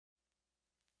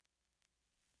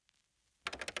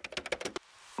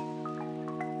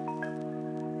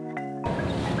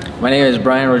My name is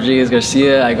Brian Rodriguez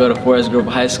Garcia. I go to Forest Grove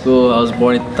High School. I was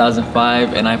born in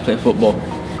 2005 and I play football.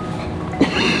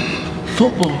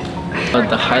 Football!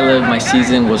 The highlight of my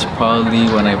season was probably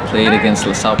when I played against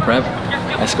LaSalle Prep.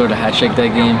 I scored a hat trick that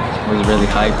game. I was really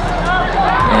hyped.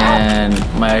 And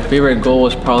my favorite goal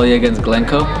was probably against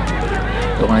Glencoe.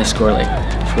 The one I scored like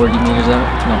 40 meters out.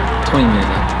 No, 20 meters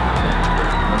out.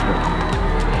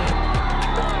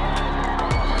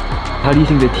 How do you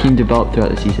think the team developed throughout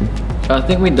the season? I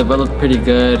think we developed pretty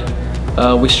good.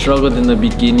 We struggled in the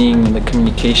beginning, in the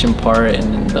communication part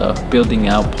and in the building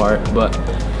out part, but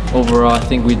overall I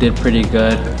think we did pretty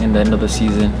good in the end of the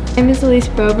season. My name is Elise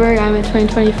Broberg. I'm in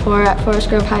 2024 at Forest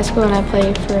Grove High School and I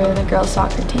play for the girls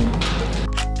soccer team.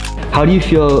 How do you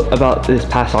feel about this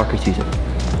past soccer season?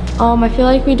 I feel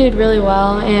like we did really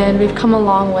well and we've come a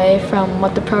long way from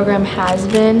what the program has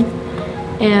been,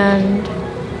 and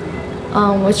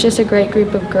it's just a great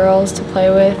group of girls to play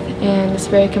with and it's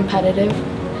very competitive.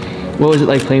 What was it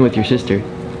like playing with your sister?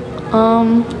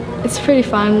 It's pretty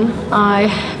fun.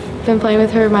 I've been playing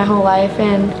with her my whole life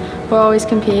and we're always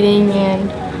competing,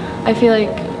 and I feel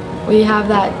like we have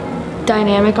that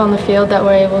dynamic on the field that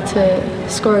we're able to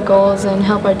score goals and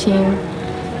help our team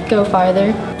go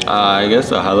farther. I guess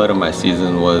the highlight of my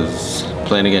season was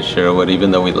playing against Sherwood.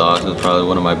 Even though we lost, it was probably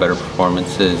one of my better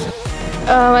performances.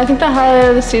 I think the highlight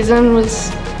of the season was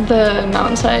the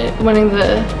Mountainside, winning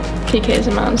the PKs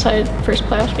in Mountainside first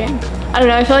playoff game. I don't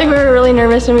know, I feel like we were really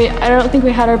nervous and I don't think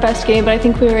we had our best game, but I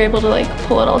think we were able to like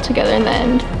pull it all together in the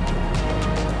end.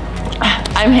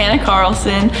 I'm Hannah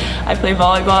Carlson. I play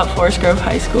volleyball at Forest Grove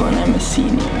High School and I'm a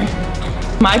senior.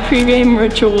 My pregame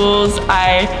rituals,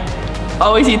 I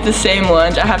always eat the same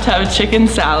lunch. I have to have a chicken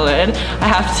salad. I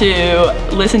have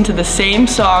to listen to the same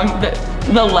song.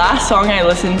 The last song I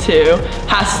listen to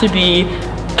has to be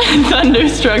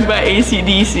Thunderstruck by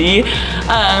AC/DC.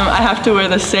 I have to wear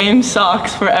the same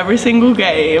socks for every single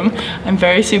game. I'm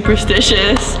very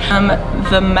superstitious.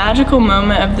 The magical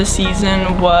moment of the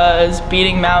season was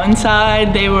beating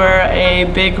Mountainside. They were a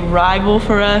big rival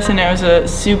for us and it was a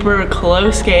super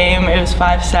close game. It was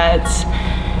 5 sets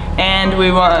and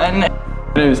we won.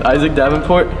 My name is Isaac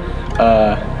Davenport.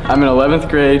 I'm in 11th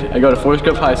grade. I go to Forest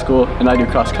Grove High School and I do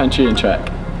cross country and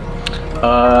track.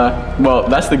 Well,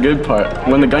 that's the good part.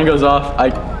 When the gun goes off,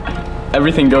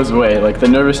 everything goes away. Like the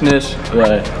nervousness,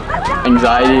 the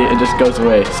anxiety, it just goes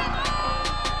away.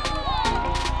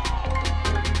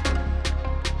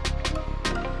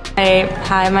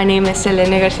 Hi, my name is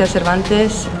Selena Garcia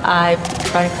Cervantes. I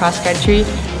run cross country.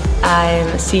 I'm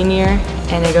a senior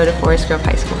and I go to Forest Grove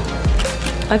High School.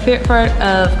 My favorite part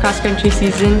of cross country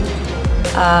season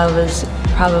was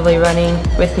probably running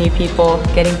with new people,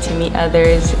 getting to meet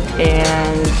others,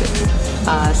 and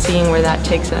seeing where that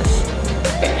takes us.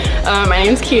 My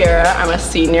name's Kiera. I'm a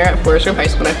senior at Forest Grove High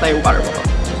School and I play water polo.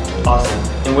 Awesome.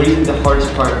 And what do you think the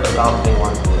hardest part about playing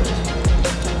water polo is?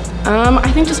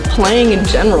 I think just playing in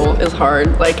general is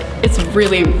hard. Like, it's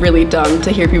really, really dumb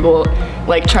to hear people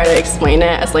like try to explain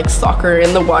it as like soccer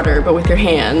in the water but with your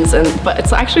hands, but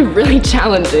it's actually really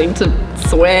challenging to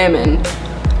swim and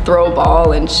throw a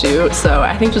ball and shoot, so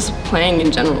I think just playing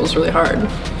in general is really hard.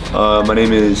 My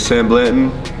name is Sam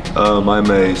Blanton. I'm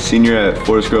a senior at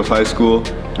Forest Grove High School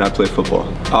and I play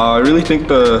football. I really think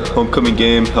the homecoming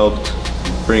game helped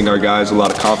bring our guys a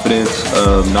lot of confidence,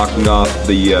 knocking off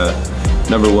the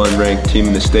 #1 ranked team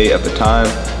in the state at the time.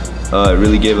 It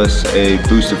really gave us a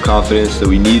boost of confidence that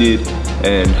we needed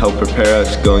and helped prepare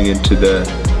us going into the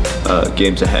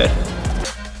games ahead.